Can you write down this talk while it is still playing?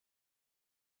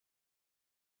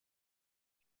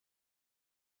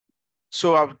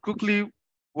So I'll quickly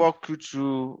walk you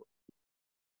through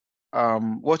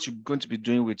what you're going to be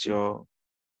doing with your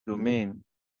domain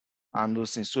and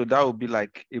those things. So that will be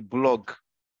like a blog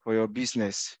for your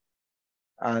business.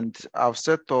 And I've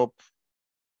set up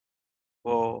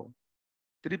for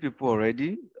 3 people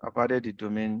already. I've added the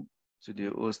domain to the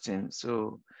hosting.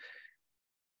 So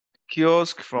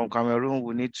kiosk from Cameroon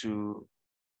will need to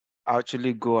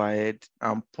actually go ahead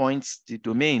and point the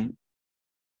domain.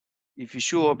 If you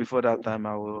show up before that time,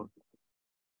 I will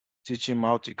teach him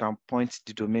how to can point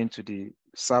the domain to the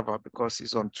server because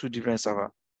it's on 2 different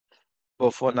servers.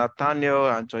 But for Nathaniel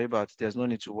and Toibat, there's no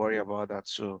need to worry about that.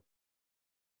 So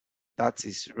that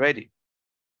is ready.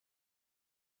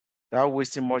 Without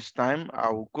wasting much time, I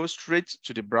will go straight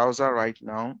to the browser right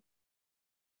now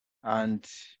and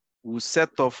we'll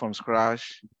set up from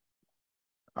scratch.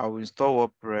 I will install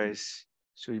WordPress.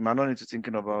 So you might not need to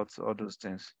thinking about all those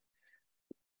things.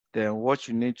 Then what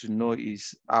you need to know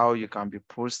is how you can be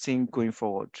posting going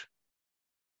forward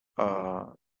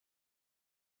on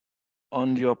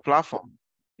your platform.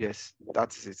 Yes,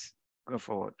 that is it going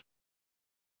forward.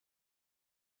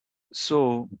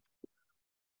 So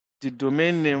the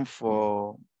domain name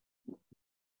for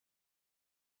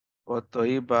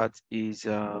Toibat is,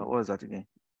 what is that again?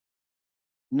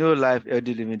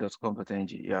 NeoLifeLDLiving.com.ng.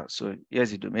 Yeah, so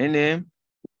here's the domain name,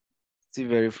 still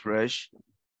very fresh,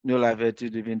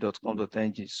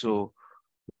 NeoLifeLDLiving.com.ng. So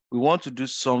we want to do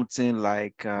something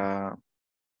like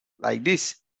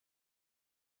this.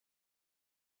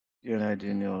 You know, the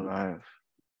NeoLife.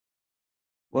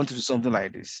 Want to do something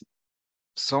like this.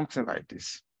 Something like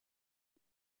this.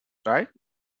 Right?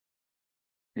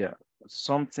 Yeah,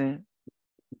 something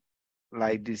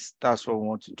like this. That's what we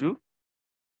want to do.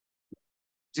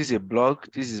 This is a blog.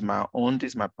 This is my own.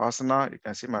 This is my personal. You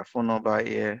can see my phone number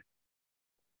here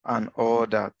and all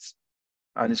that.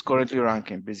 And it's currently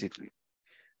ranking basically.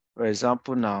 For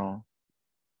example, now,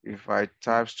 if I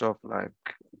type stuff like,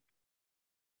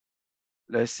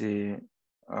 let's say,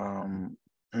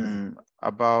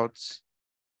 about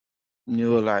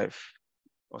NeoLife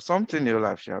or something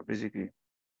NeoLife, yeah, basically,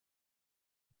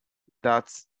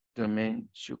 that domain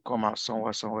should come out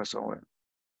somewhere.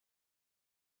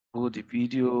 Put the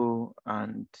video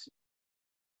and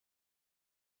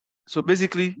so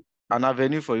basically an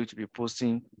avenue for you to be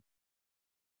posting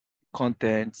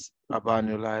content about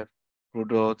NeoLife,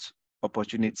 product,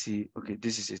 opportunity. Okay,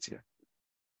 this is it here.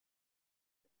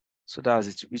 So that's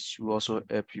it, which will also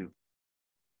help you.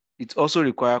 It also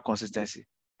requires consistency.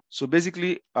 So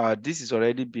basically, this is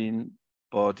already been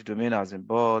bought, the domain has been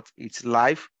bought, it's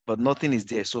live, but nothing is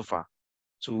there so far.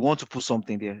 So we want to put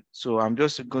something there. So I'm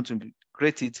just going to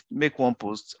create it, make one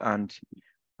post, and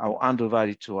I'll hand over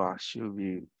it to her. She'll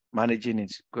be managing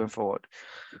it going forward.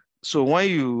 So when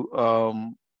you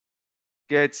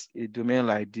get a domain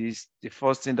like this, the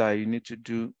first thing that you need to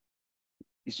do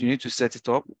is you need to set it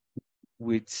up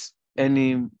with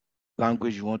any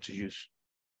language you want to use.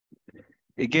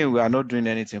 Again, we are not doing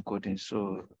anything coding,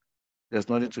 so there's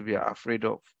nothing to be afraid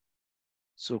of.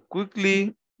 So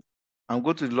quickly, I'm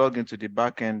going to log into the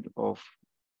backend of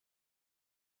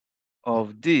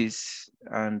this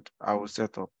and I will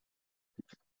set up.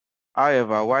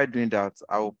 However, while doing that,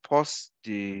 I will pause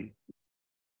the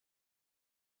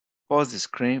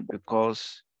screen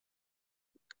because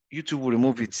YouTube will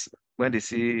remove it when they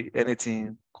see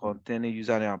anything containing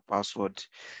username and password.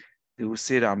 They will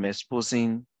say that I'm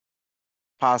exposing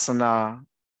personal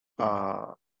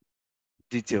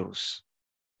details,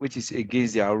 which is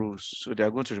against their rules. So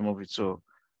they're going to remove it. So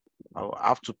I'll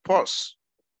have to pause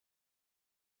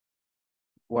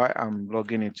while I'm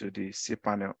logging into the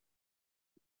cPanel.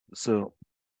 So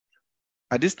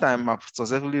at this time, I've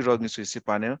successfully logged into the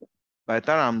cPanel. By the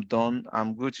time I'm done,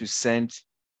 I'm going to send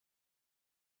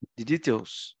the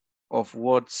details of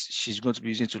what she's going to be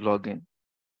using to log in.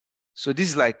 So this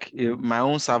is like my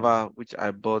own server, which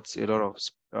I bought a lot of,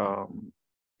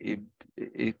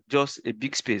 just a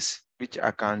big space, which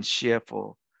I can share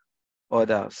for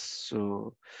others.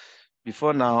 So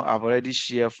before now, I've already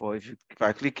shared for, if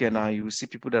I click here now, you will see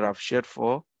people that I've shared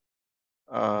for.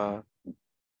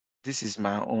 This is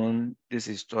my own, this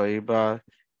is Toiba.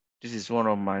 This is one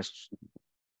of my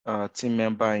team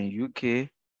member in UK.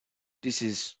 This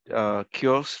is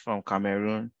Kios from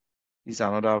Cameroon. This is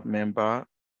another member.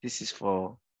 This is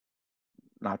for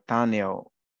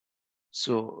Nathaniel.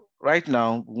 So right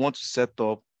now, we want to set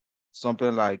up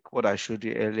something like what I showed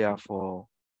you earlier for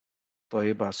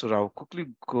Toiba. So I'll quickly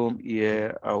go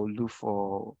here. I will look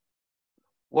for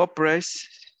WordPress.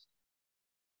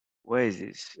 Where is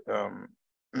this?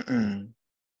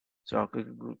 So I'll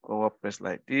quickly go WordPress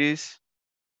like this.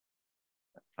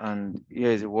 And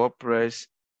here is a WordPress.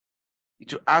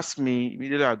 It will ask me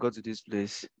immediately I go to this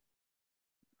place.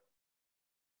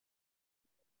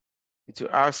 It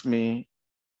will ask me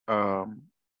once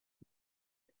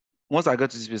I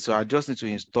get to this place, so I just need to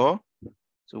install.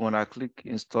 So when I click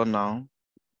install now, you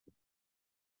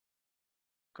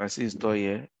can see install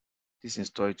here. This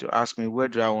install it to ask me where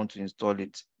do I want to install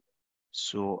it.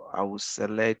 So I will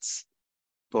select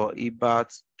for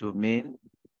eBat domain.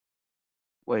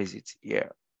 Where is it? Yeah,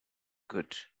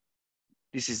 good.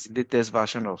 This is the latest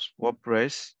version of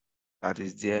WordPress that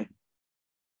is there.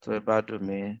 So eBat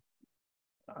domain,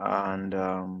 and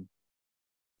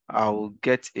I will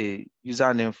get a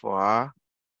username for her.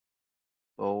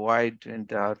 But while doing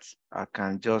that, I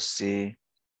can just say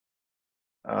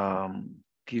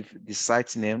give the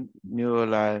site name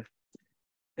NeoLife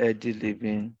Healthy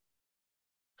Living.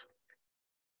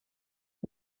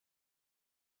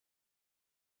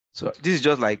 So this is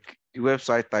just like the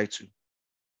website title.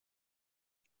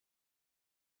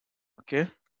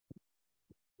 Okay.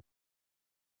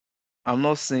 I'm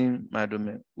not seeing my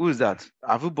domain. Who is that?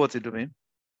 Have you bought a domain?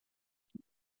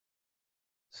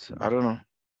 So, I don't know.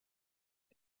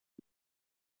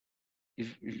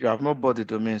 If you have not bought the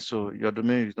domain, so your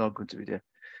domain is not going to be there.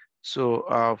 So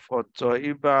for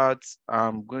Toibat,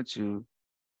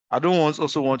 I don't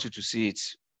also want you to see it.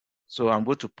 So I'm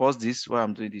going to pause this while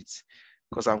I'm doing it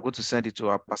because I'm going to send it to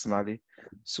her personally.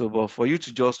 So, but for you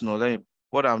to just know,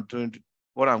 what I'm going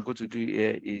to do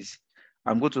here is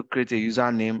I'm going to create a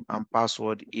username and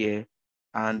password here,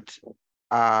 and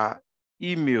our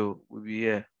email will be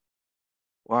here.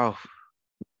 Wow,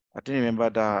 I didn't remember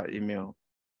that email.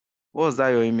 What was that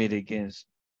your email again?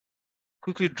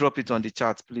 Quickly drop it on the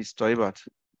chat, please, Toibat.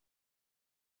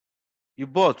 You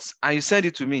bought and you send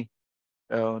it to me.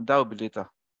 That will be later.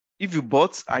 If you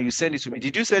bought and you send it to me,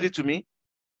 did you send it to me,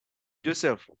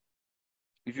 Joseph?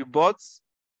 If you bought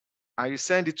and you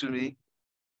send it to me,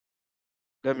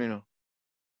 let me know.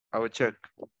 I will check.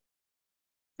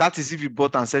 That is if you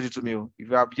bought and send it to me. If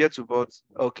you have yet to bought,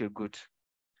 okay, good.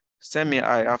 Send me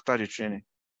after the training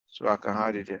so I can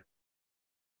add it there.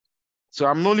 So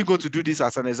I'm only going to do this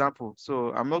as an example.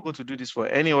 So I'm not going to do this for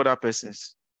any other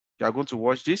persons. You are going to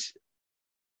watch this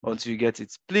until you get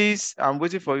it. Please, I'm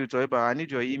waiting for you, Toiba. I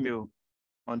need your email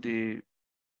on the,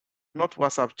 not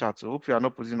WhatsApp chat. So I hope you are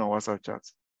not putting on WhatsApp chat.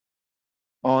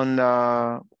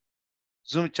 On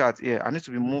Zoom chat here, I need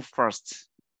to be moved fast.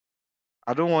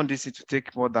 I don't want this to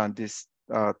take more than this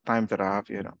time that I have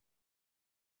here now.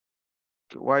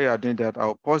 While you are doing that,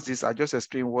 I'll pause this. I just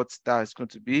explain what that is going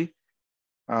to be.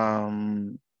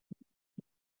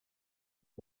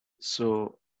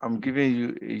 So I'm giving you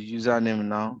a username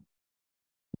now.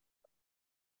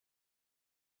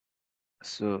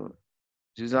 So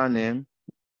username.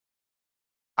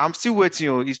 I'm still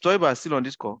waiting. Is Toiba still on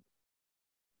this call?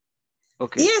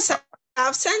 Okay. Yes,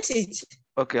 I've sent it.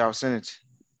 Okay, I'll send it.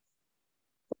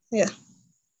 Yeah.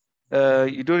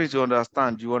 You don't need to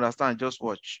understand. You understand, just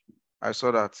watch. I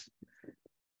saw that.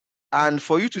 And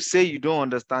for you to say you don't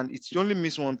understand, it only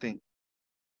means one thing.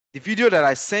 The video that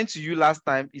I sent to you last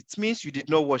time, it means you did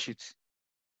not watch it.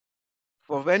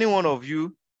 For any one of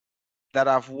you that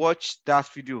have watched that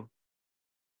video,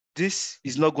 this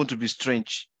is not going to be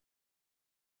strange.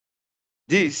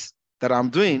 This that I'm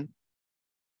doing,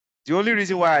 the only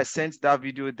reason why I sent that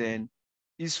video then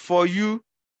is for you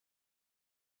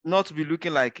not to be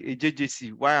looking like a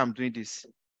JJC why I'm doing this.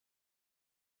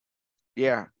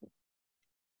 Yeah.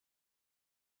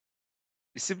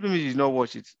 It simply means you did not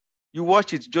watch it. You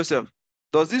watch it, Joseph.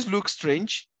 Does this look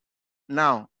strange?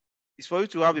 Now, it's for you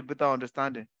to have a better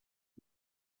understanding.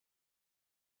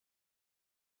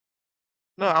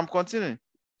 No, I'm continuing.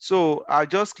 So I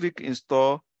just click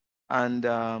install and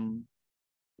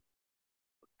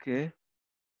okay,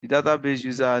 the database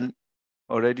user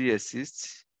already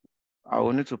exists. I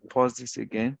will need to pause this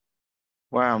again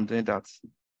while I'm doing that.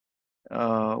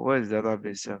 Where is the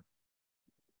database?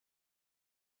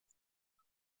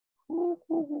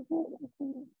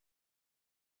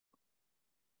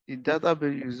 The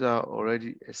database user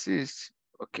already exists.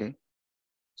 Okay.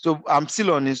 So I'm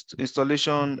still on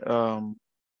installation.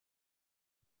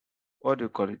 What do you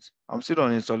call it? I'm still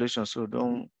on installation, so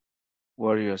don't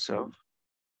worry yourself.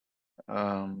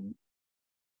 Yeah.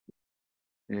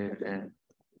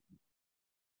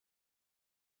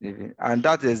 And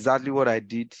that's exactly what I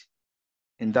did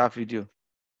in that video.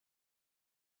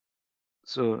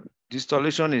 So the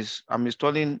installation is, I'm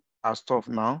installing our stuff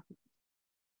now.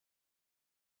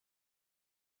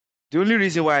 The only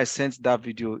reason why I sent that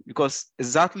video, because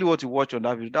exactly what you watch on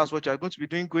that video, that's what you're going to be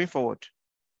doing going forward.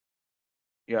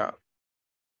 Yeah.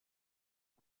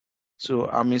 So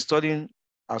I'm installing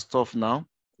our stuff now.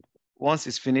 Once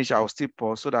it's finished, I'll still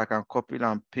pause so that I can copy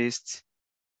and paste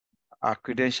our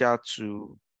credential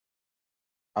to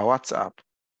our WhatsApp.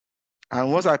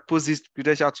 And once I post this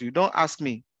credential to you, don't ask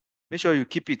me. Make sure you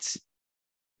keep it.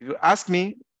 If you ask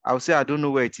me, I'll say I don't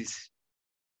know where it is.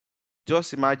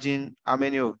 Just imagine how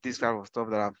many of this kind of stuff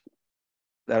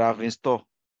that I've installed.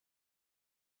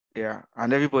 Yeah,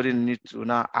 and everybody needs to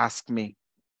now ask me.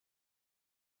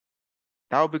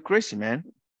 That would be crazy, man.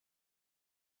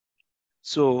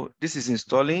 So this is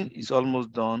installing, it's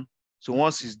almost done. So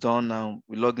once it's done, now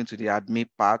we log into the admin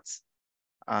part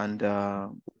and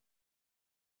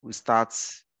we start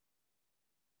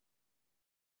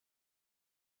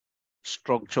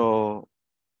structure,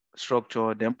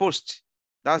 then post.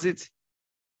 That's it.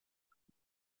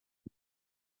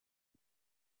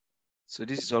 So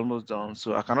this is almost done.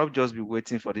 So I cannot just be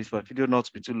waiting for this for the video not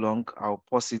to be too long. I'll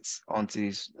pause it until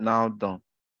it's now done.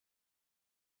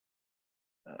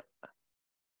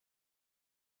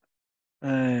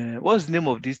 What's the name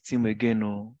of this team again?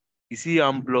 Oh, is he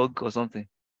Amblog or something?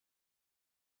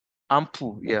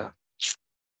 Ampu, yeah.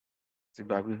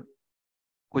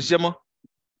 Kushema.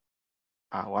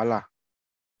 Ah, voila.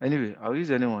 Anyway, I'll use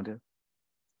anyone there.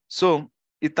 So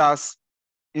it has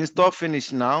installed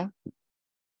finished now,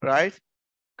 right?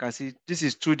 You can see this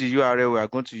is through the URL we are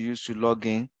going to use to log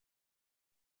in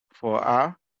for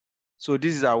our. So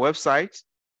this is our website,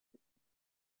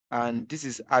 and this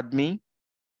is admin.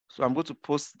 So I'm going to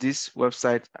post this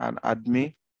website and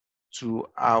admin to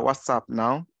our WhatsApp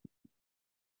now.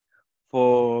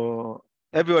 For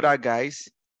every other guys,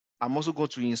 I'm also going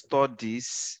to install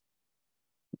this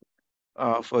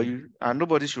for you, and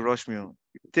nobody should rush me.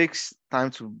 It takes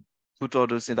time to put all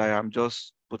those things that I'm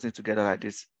just putting together like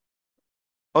this.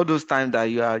 All those times that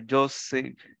you are just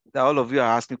saying that all of you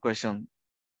are asking questions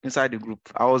inside the group.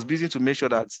 I was busy to make sure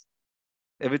that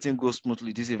everything goes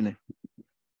smoothly this evening.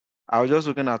 I was just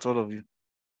looking at all of you.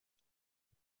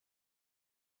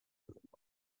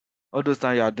 All those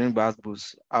times you are doing bad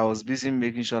boosts, I was busy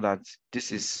making sure that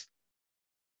this is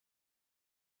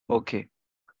okay.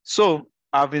 So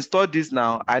I've installed this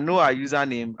now. I know our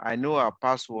username, I know our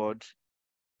password,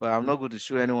 but I'm not going to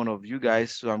show any one of you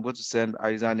guys. So I'm going to send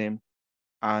our username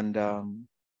and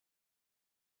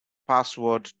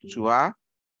password to her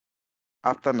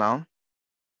after now.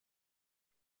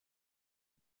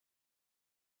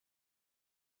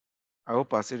 I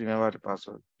hope I still remember the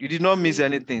password. You did not miss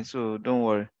anything, so don't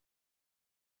worry.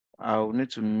 I'll need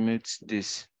to mute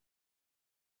this.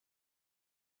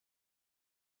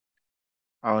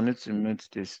 I'll need to mute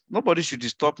this. Nobody should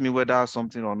disturb me whether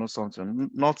something or not something.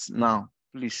 Not now,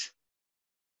 please.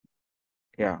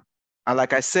 Yeah. And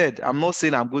like I said, I'm not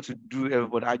saying I'm going to do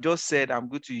everybody. I just said I'm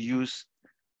going to use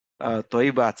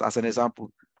Toibat as an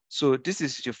example. So this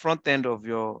is the front end of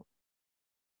your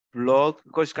blog,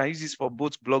 because you can use this for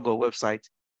both blog or website.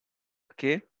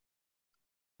 Okay.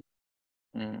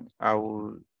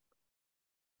 I'll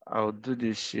do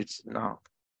this shit now.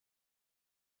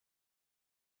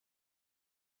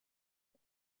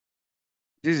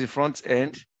 This is the front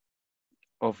end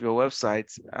of your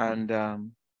website, and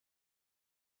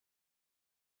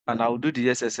I'll do the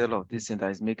SSL of this thing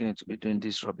that is making it to be doing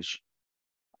this rubbish.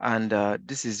 And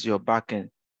this is your backend.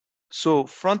 So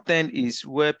front end is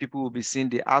where people will be seeing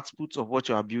the output of what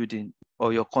you are building,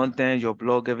 or your content, your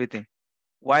blog, everything.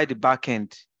 While the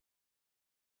backend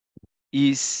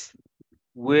is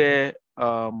where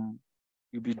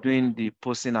you'll be doing the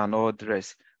posting and all the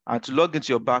rest. And to log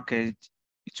into your backend,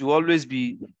 it will always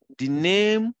be the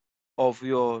name of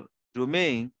your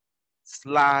domain /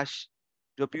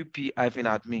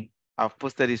 WP-admin. I've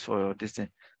posted this for this thing.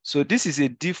 So this is a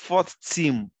default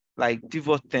theme, like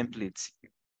default template.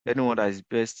 Anyone that is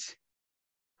best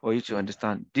for you to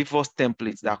understand. Default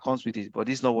templates that comes with it, but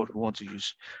this is not what we want to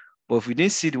use. But if we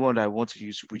didn't see the one that I want to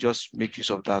use, we just make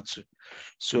use of that too.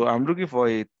 So I'm looking for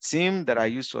a theme that I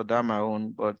use for that my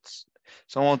own, but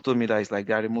someone told me that it's like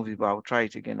that, remove it, but I'll try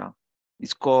it again now.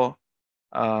 It's called,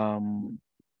 so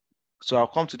I'll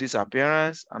come to this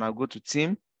appearance and I'll go to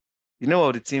theme. The name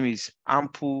of the theme is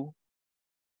Ample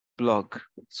Blog.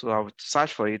 So I'll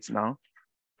search for it now.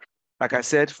 Like I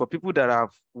said, for people that have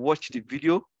watched the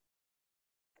video,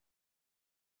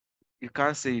 you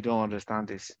can't say you don't understand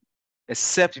this,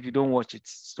 except if you don't watch it.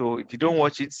 So if you don't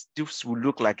watch it, this will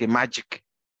look like a magic.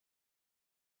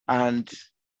 And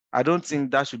I don't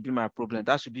think that should be my problem.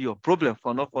 That should be your problem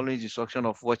for not following the instruction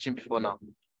of watching before now.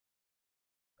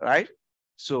 Right?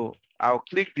 So I'll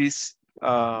click this.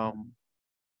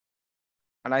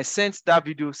 And I sent that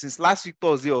video since last week,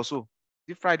 Thursday or so.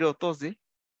 Is it Friday or Thursday?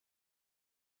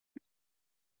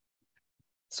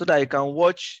 So that you can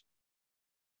watch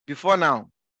before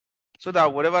now. so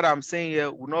that whatever I'm saying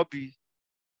here will not be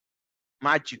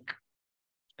magic.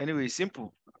 Anyway,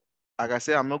 simple. Like I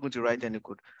said, I'm not going to write any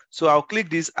code. So I'll click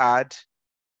this add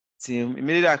team.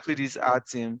 Immediately I click this add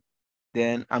team,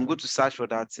 then I'm going to search for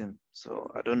that team.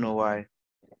 So I don't know why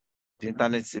the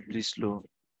internet is a bit slow.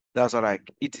 That's why I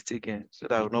hit it again so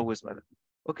that I will not waste my time.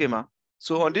 Okay, ma.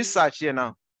 So on this search here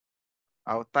now,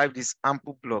 I'll type this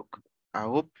ample block. I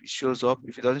hope it shows up.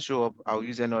 If it doesn't show up, I'll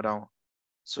use another one.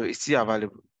 So it's still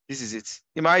available. This is it.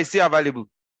 Ima, it's still available.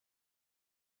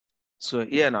 So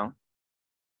here now,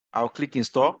 I'll click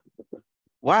install.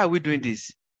 Why are we doing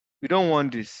this? We don't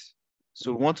want this.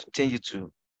 So we want to change it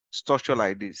to structure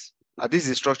like this. This is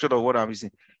the structure of what I'm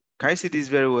using. Can you see this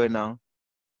very well now?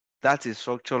 That is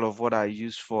structure of what I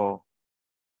use for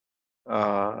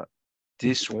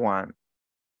this one.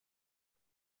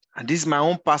 And this is my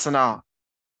own personal.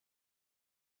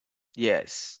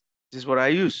 Yes, this is what I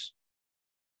use.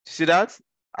 You see that?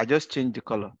 I just changed the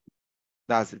color.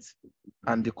 That's it.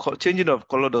 And the changing of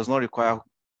color does not require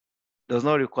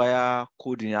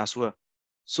coding as well.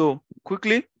 So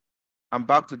quickly, I'm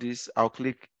back to this. I'll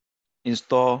click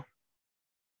install.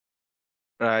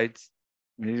 Right.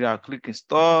 Maybe I'll click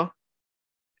install.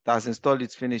 It has installed,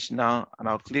 it's finished now. And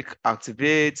I'll click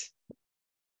activate.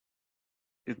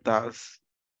 It has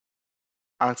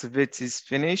activate is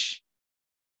finished.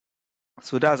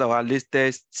 So that's our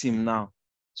latest team now.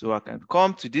 So I can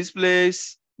come to this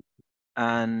place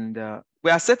and we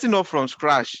are setting up from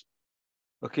scratch.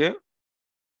 Okay.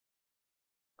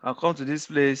 I'll come to this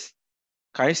place.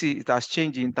 Can you see it has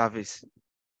changed the interface?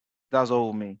 That's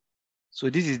all we mean. So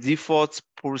this is default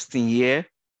posting here.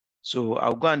 So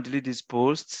I'll go and delete this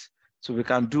post so we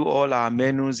can do all our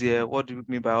menus here. What do we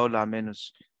mean by all our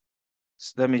menus?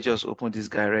 So let me just open this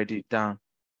guy, write it down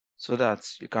so that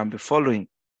you can be following.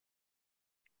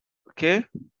 Okay.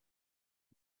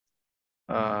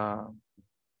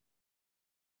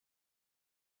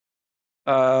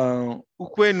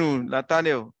 Ukwenu,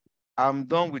 Nathaniel, I'm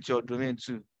done with your domain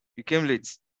too. You came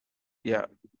late. Yeah.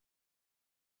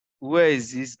 Where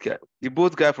is this guy? The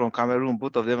both guy from Cameroon,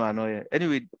 both of them are not here.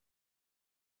 Anyway.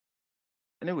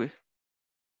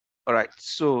 All right.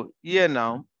 So here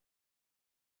now,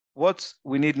 what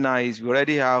we need now is we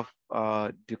already have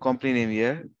the company name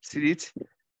here. See it?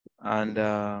 And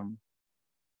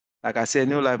like I said,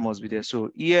 NeoLife must be there.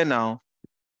 So here now,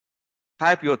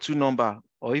 type your 2 number,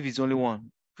 or if it's only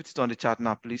one, put it on the chat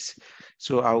now, please.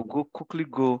 So I'll quickly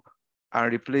go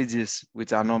and replace this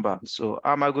with a number. So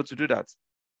how am I going to do that?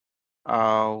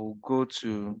 I'll go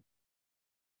to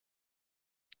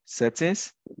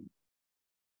settings.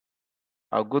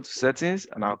 I'll go to settings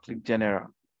and I'll click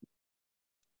general.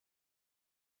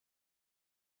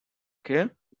 Okay.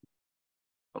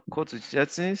 I'll go to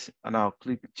settings and I'll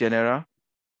click general.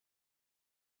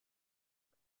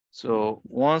 So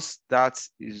once that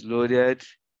is loaded,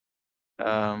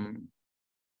 go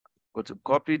to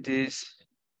copy this.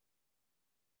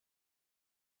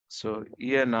 So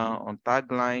here now on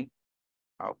tagline,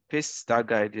 I'll paste that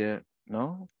guy there.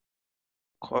 No,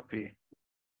 copy.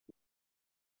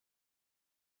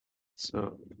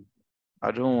 So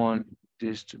I don't want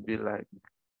this to be like,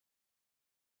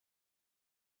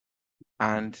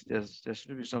 and there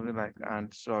should be something like,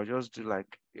 and so I'll just do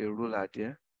like a ruler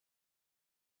there.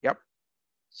 Yep.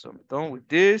 So I'm done with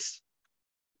this.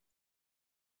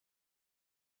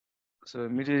 So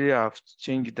immediately I've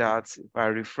changed that. If I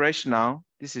refresh now,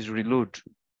 this is reload.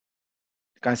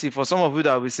 You can see for some of you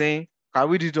that will be saying, can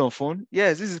we do it on phone?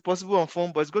 Yes, this is possible on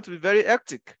phone, but it's going to be very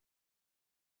hectic.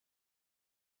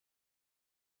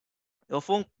 Your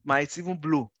phone might even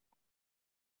blow.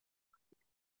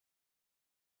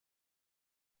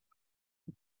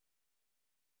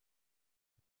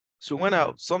 So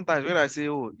sometimes when I say,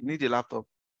 oh, you need a laptop,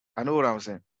 I know what I'm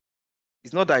saying.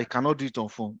 It's not that you cannot do it on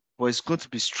phone, but it's going to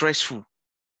be stressful,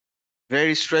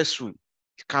 very stressful.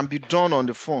 It can be done on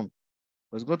the phone,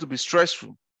 but it's going to be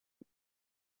stressful.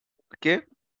 Okay.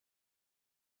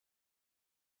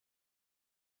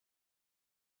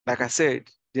 Like I said,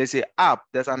 there's an app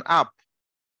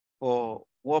for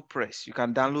WordPress. You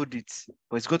can download it,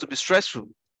 but it's going to be stressful.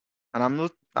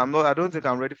 And I don't think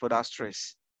I'm ready for that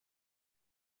stress.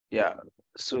 Yeah.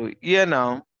 So here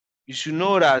now, you should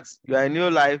know that you are in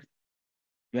your life,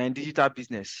 you are in digital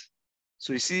business.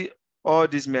 So you see all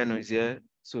these menus here.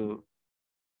 So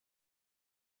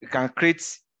you can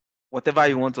create whatever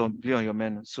you want to be on your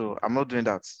menu. So I'm not doing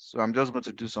that. So I'm just going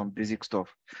to do some basic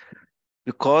stuff.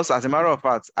 Because as a matter of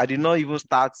fact, I did not even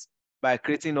start by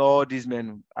creating all these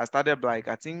menus. I started like,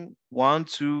 I think 1,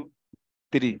 2,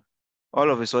 3. All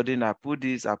of a sudden, I put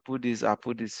this.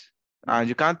 And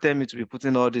you can't tell me to be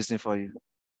putting all this in for you.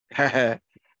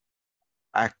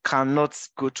 I cannot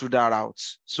go through that route.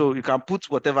 So you can put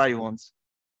whatever you want.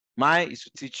 Mine is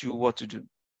to teach you what to do.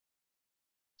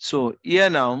 So here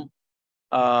now,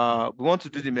 we want to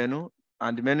do the menu,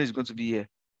 and the menu is going to be here.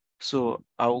 So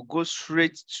I will go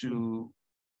straight to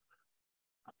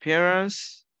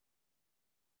appearance,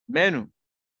 menu.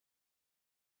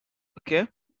 Okay.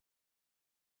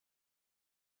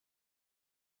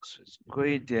 So it's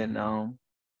going there now.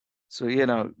 So here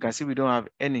now, you can see we don't have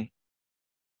any.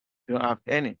 We don't have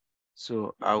any.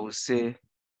 So I will say,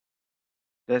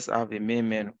 let's have a main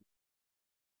menu.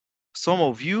 Some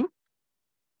of you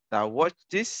that watch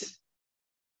this,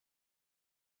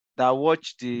 that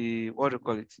watch the, what do you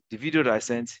call it? The video that I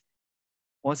sent.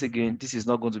 Once again, this is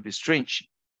not going to be strange.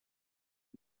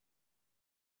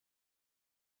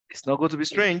 It's not going to be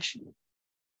strange.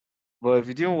 But if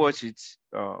you didn't watch it,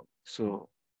 so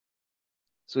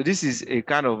this is a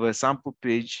kind of a sample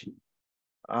page.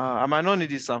 I might not need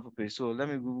this sample page, so let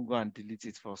me go and delete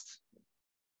it first.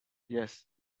 Yes,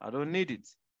 I don't need it.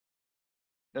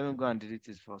 Let me go and delete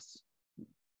it first.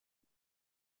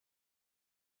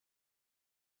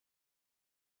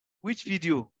 Which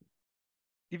video?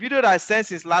 The video that I sent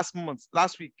since last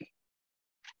week,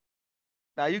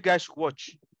 that you guys should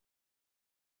watch.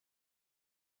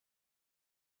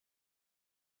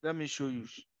 Let me show you.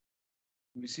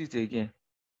 You see it again.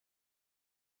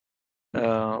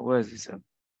 Where is this?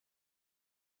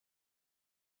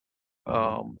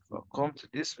 I'll come to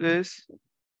this place.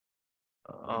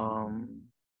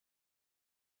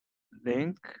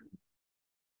 Link.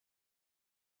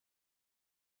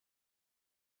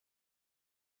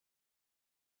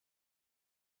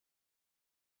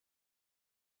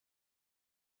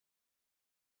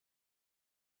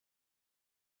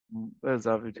 Where's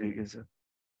that video again, sir?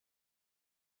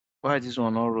 Why is this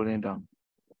one not rolling down?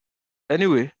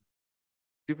 Anyway,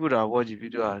 people that watch the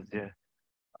video are there.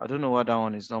 I don't know why that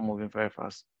one is not moving very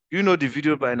fast. You know the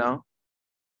video by now.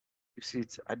 You see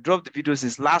it. I dropped the video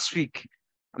since last week,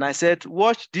 and I said,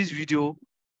 watch this video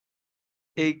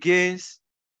against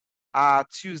our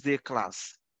Tuesday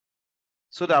class,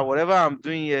 so that whatever I'm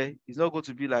doing here is not going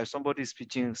to be like somebody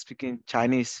speaking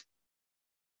Chinese.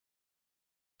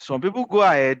 Some people go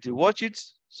ahead, they watch it.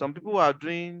 Some people are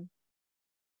doing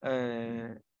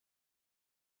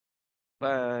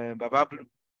Baba Blue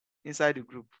inside the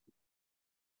group.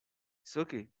 It's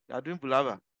okay. They are doing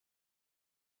Bulava.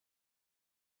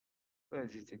 Where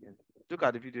is it again? Look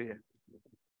at the video here.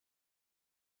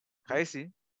 Can you see?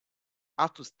 How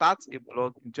to start a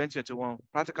blog in 2021.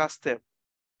 Practical step.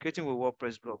 Creating a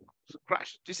WordPress blog. So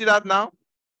crash. Do you see that now?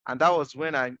 And that was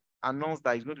when I announced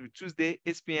that it's going to be Tuesday,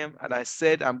 8 p.m. And I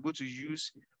said I'm going to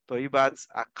use Toyibat's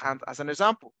account as an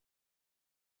example.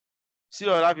 See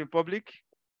your life in public.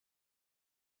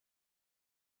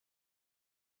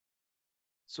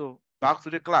 So back to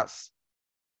the class.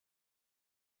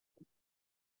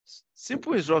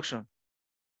 Simple instruction.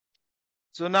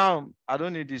 So now I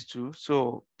don't need these two.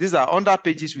 So these are under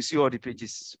pages. We see all the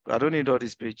pages. I don't need all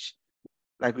this page.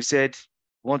 Like we said,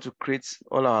 we want to create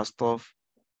all our stuff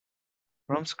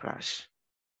from scratch.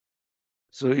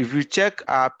 So if you check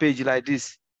our page like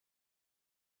this,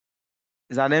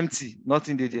 it's an empty,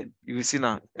 nothing there. You will see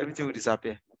now, everything will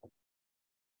disappear.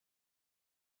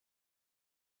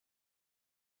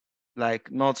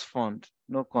 Like not found,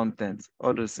 no content,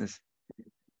 all those things.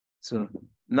 So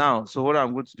now, so what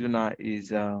I'm going to do now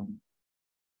is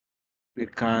we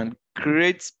can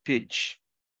create page.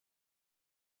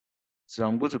 So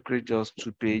I'm going to create just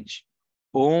 2 page,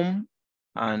 home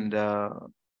and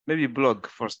maybe blog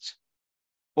first.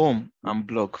 Home and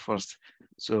blog first.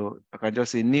 So I can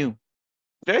just say new.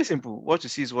 Very simple. What you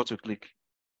see is what you click.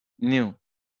 New.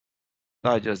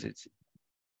 That's just it.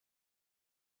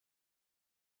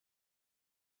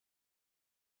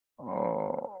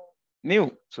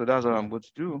 New. So that's what I'm going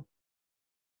to do.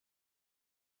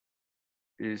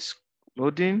 Is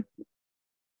loading.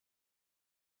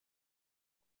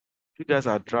 You guys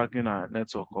are dragging our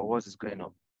network, or what is going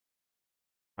on?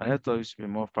 Our network used to be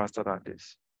more faster than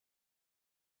this.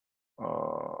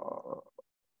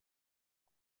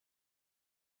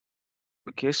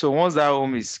 Okay, so once that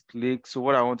home is clicked, so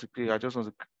what I want to click, I just want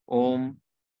to click home,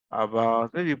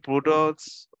 about maybe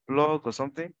products, blog or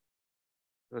something.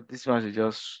 So this one is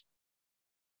just,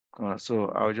 so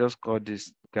I'll just call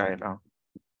this guy now.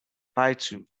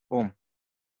 Title, home.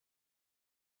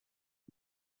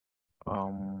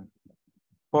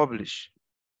 Publish.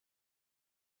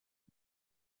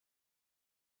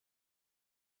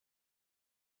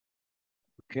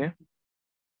 Okay.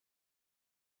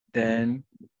 Then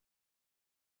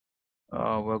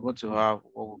we're going to have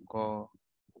what we call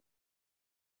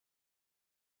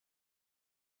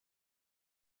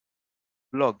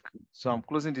blog. So I'm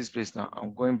closing this place now.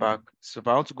 I'm going back. So if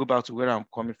I want to go back to where I'm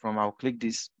coming from, I'll click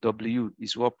this W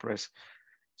is WordPress.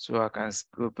 So I can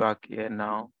go back here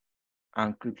now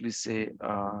and quickly say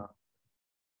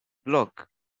blog.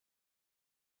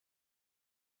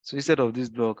 So instead of this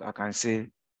blog, I can say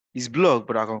it's blog,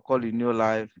 but I can call it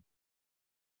NeoLife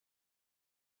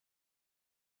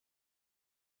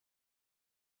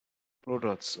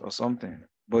products or something,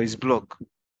 but it's blog.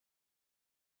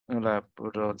 NeoLife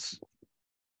products.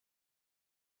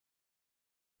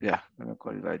 Yeah, let me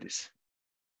call it like this.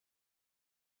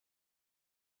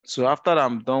 So after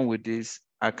I'm done with this,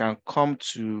 I can come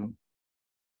to,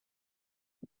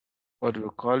 what do we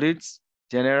call it?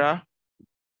 General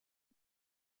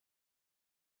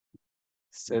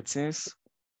settings,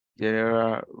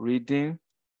 general reading,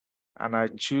 and I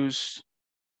choose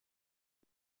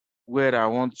where I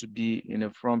want to be in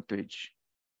the front page.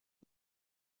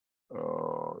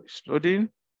 It's loading.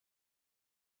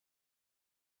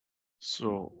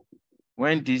 So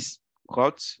when this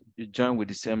cuts, you join with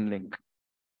the same link.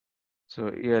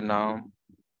 So here now,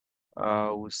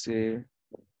 we'll say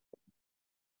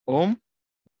home,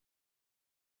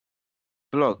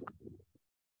 blog.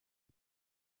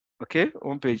 Okay,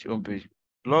 home page,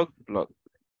 blog, blog.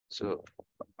 So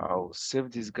I'll save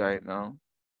this guy now.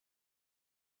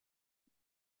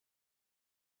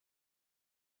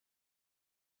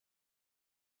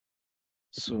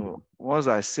 So once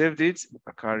I saved it,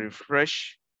 I can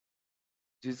refresh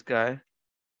this guy.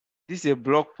 This is a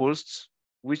blog post,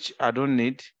 which I don't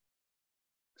need.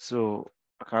 So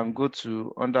I can go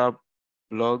to under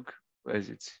blog, where is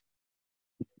it?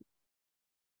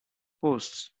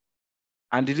 Post,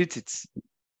 and delete it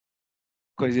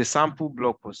because it's a sample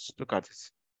blog post. Look at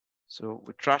it. So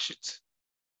we trash it.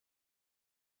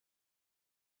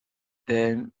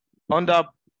 Then under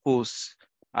posts,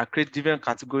 I create different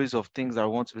categories of things I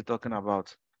want to be talking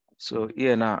about. So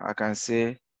here now I can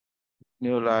say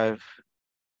NeoLife.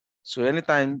 So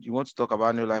anytime you want to talk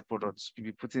about NeoLife products, you'll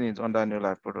be putting it under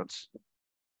NeoLife products.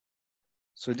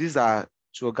 So these are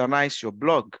to organize your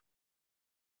blog.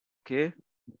 Okay.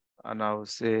 And I will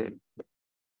say,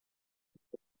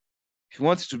 if you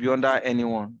want it to be under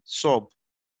anyone, sub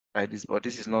like this, but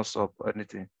this is not sub or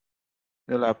anything.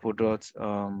 NeoLife products,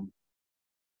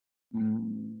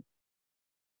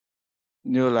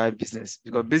 NeoLife business,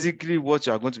 because basically what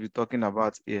you are going to be talking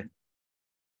about here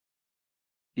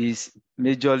is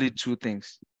majorly two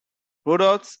things,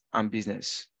 products and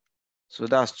business. So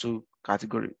that's two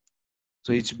categories.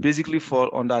 So it basically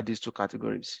fall under these two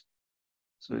categories.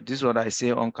 So this one I say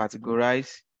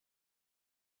uncategorized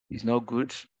is not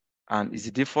good and is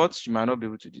the default. You might not be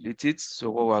able to delete it. So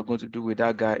what we're going to do with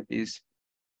that guy is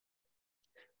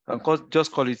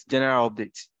just call it general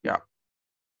update. Yeah.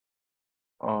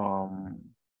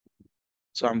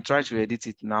 So I'm trying to edit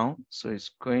it now. So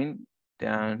it's going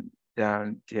down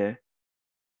there.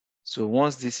 So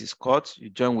once this is cut, you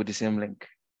join with the same link.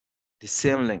 The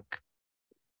same link.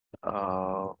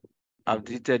 I've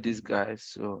deleted this guy,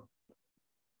 so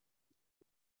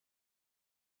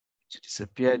it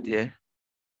disappeared there.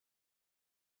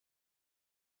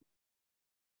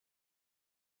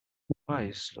 Why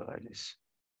is it slow like this?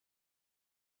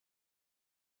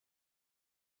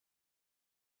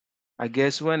 I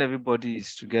guess when everybody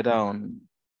is together on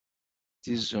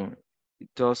this Zoom, it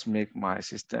does make my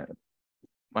system,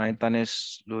 my internet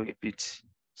slow a bit,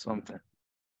 something.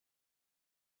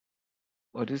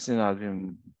 But this thing has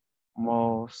been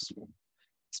more,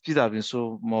 speed has been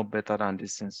so more better than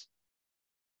this things.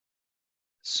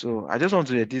 So I just want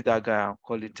to edit that guy and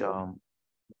call it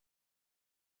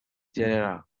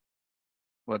general.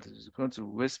 But it's going to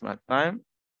waste my time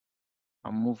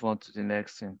and move on to the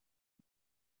next thing.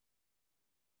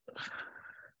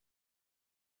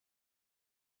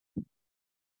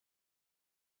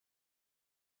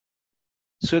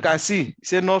 So you can see,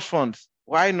 say not found.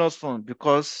 Why not found?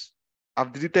 Because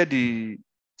I've deleted the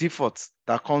default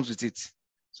that comes with it.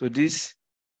 So this,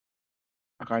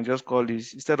 I can just call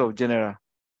this, instead of general,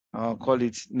 I'll call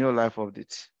it NeoLife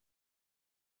update.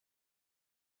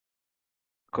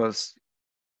 Because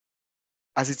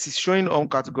as it is showing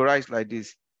uncategorized like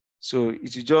this, so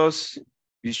it will just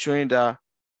be showing that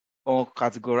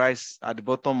uncategorized at the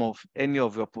bottom of any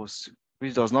of your posts,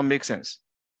 which does not make sense.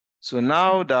 So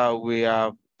now that we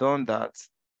have done that,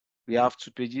 we have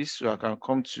two pages, so I can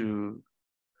come to,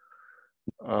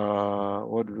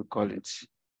 what do we call it?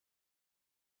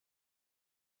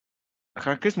 I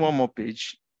can create one more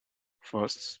page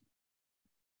first.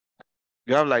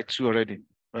 You have like two already,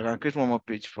 but I can create one more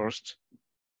page first.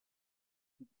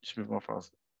 Just move more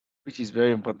fast, which is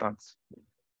very important.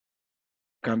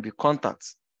 Can be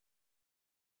contacts.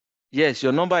 Yes,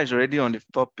 your number is already on the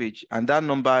top page, and that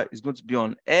number is going to be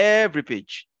on every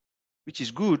page, which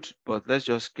is good, but let's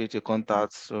just create a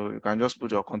contact. So you can just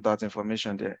put your contact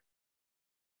information there.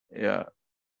 Yeah,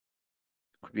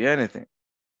 could be anything.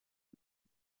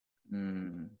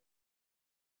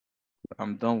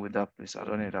 I'm done with that place. I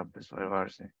don't need that place for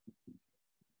everything.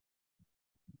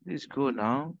 This is good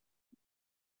now.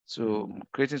 So I'm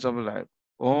creating something like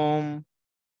home,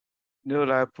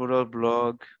 NeoLife product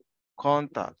blog,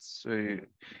 contacts. So you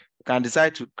can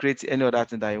decide to create any other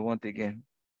thing that you want again.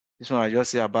 This one I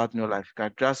just say about NeoLife. You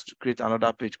can just create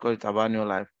another page, call it about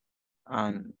NeoLife,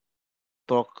 and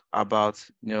talk about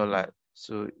NeoLife.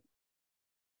 So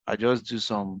I just do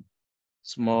some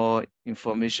small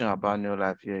information about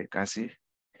NeoLife here. You can see.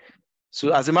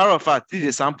 So as a matter of fact, this is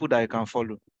a sample that you can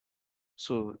follow.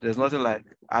 So there's nothing like,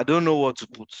 I don't know what to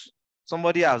put.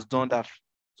 Somebody has done that,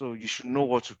 so you should know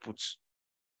what to put.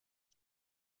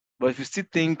 But if you still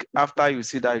think after you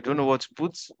see that you don't know what to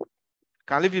put, you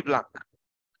can leave it blank.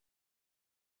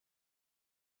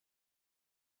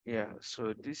 Yeah,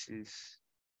 so this is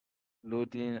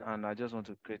loading, and I just want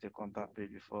to create a contact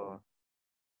page before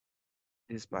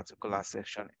this particular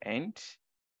section ends.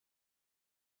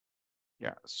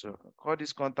 Yeah, so call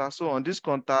this contact. So on this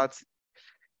contact,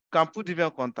 you can put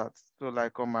different contacts. So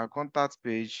like on my contact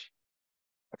page,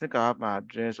 I think I have my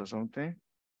address or something.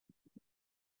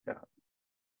 Yeah.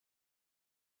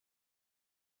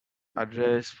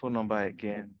 Address, phone number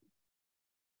again.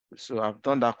 So I've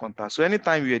done that contact. So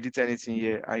anytime you edit anything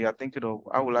here and you're thinking of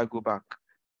how will I go back?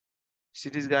 See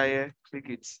this guy here? Click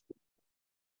it.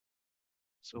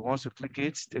 So once you click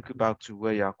it, take you back to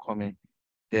where you're coming.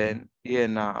 Then here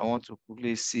now, I want to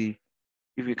quickly see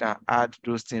if we can add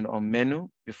those things on menu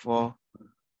before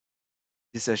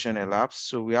this session elapsed.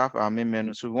 So we have our main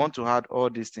menu. So we want to add all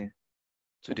these things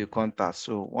to the contact.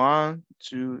 So 1,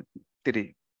 2,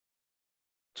 3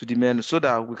 to the menu so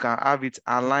that we can have it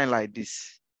aligned like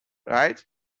this, right?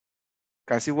 You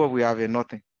can see what we have here,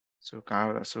 nothing. So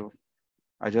so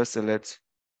I just select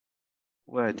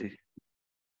where are they?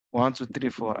 1, 2, 3,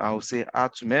 4. I will say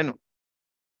add to menu.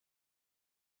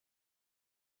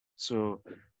 So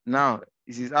now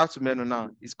it is add to menu now.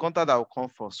 It's contact that will come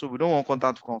first. So we don't want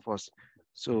contact to come first.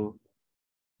 So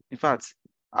in fact,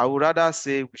 I would rather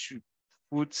say we should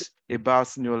put about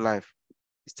NeoLife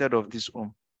instead of this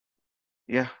home.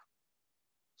 Yeah.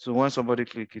 So when somebody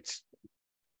click it,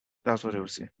 that's what they will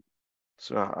see.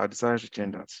 So I decided to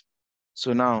change that.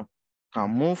 So now I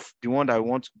can move the one that I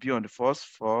want to be on the first,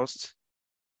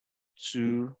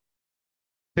 2,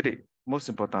 3. Most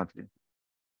importantly,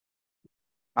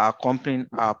 our company,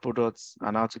 our products,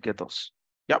 and how to get us.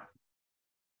 Yep.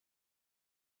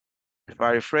 If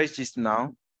I refresh this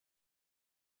now,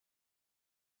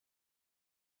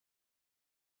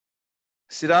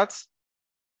 see that?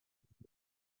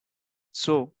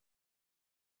 So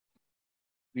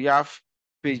we have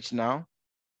page now.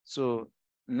 So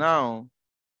now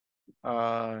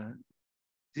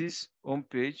this home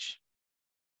page,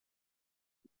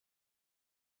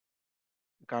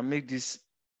 you can make this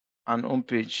an home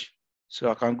page. So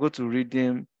I can go to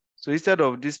redeem. So instead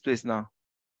of this place now,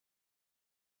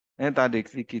 anytime they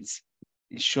click it,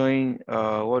 it's showing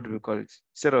what do we call it?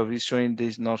 Instead of it showing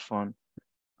this not found.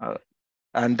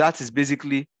 And that is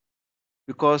basically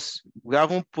because we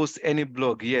haven't posted any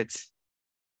blog yet,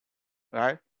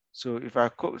 right? So if I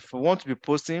want to be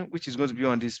posting, which is going to be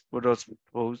on this product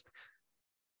post,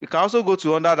 you can also go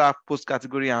to under that post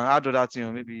category and add other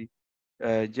things, maybe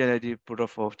generative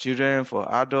product for children, for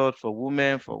adults, for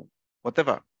women, for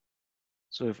whatever.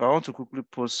 So if I want to quickly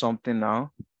post something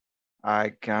now,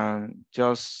 I can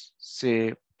just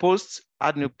say post,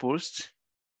 add new post.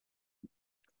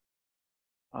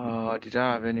 Did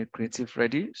I have any creative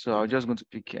ready? So I'm just going to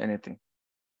pick anything,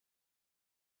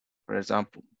 for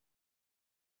example,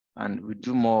 and we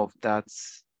do more of that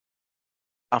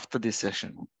after this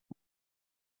session.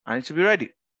 I need to be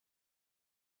ready.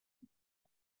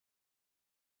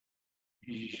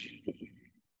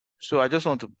 So I just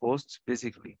want to post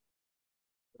basically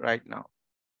right now.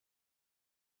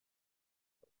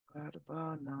 Right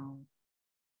about now.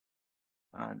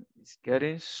 And it's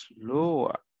getting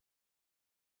slower.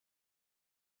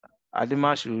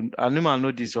 Adima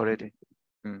know this already.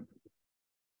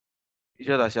 It's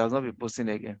just that she has not been posting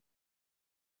again.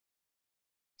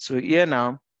 So here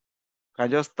now, I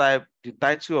can just type the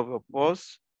title of a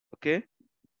post, okay?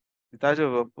 The title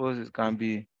of a post can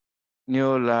be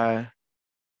NeoLife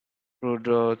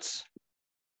products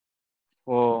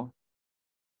for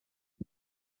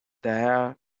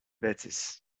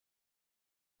diabetes,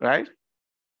 right?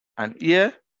 And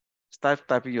here start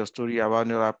typing your story about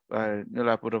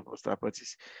NeoLife product for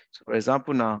properties. So for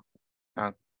example, now,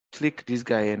 click this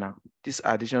guy here now, this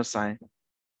addition sign,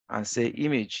 and say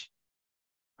image.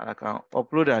 And I can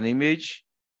upload an image.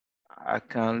 I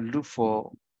can look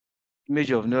for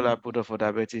image of NeoLife product for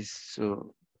diabetes.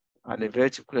 So, and a very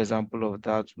typical example of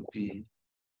that would be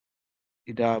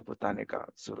either Botanica.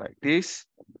 So like this,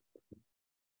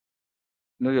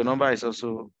 your number is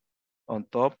also on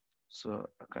top. So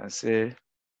I can say,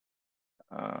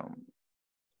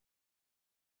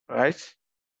 right?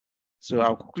 So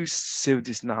I'll quickly save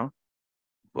this now.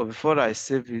 But before I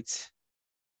save it,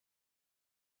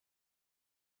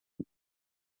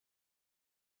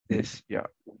 yes, yeah.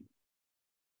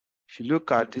 If you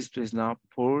look at this place now,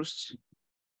 post,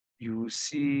 you will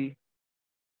see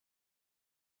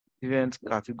event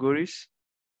categories.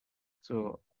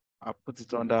 So I'll put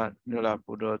it under NeoLife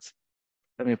products.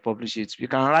 Let me publish it. You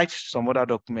can write some other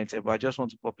document, but I just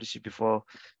want to publish it before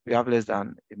we have less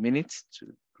than a minute to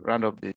round up the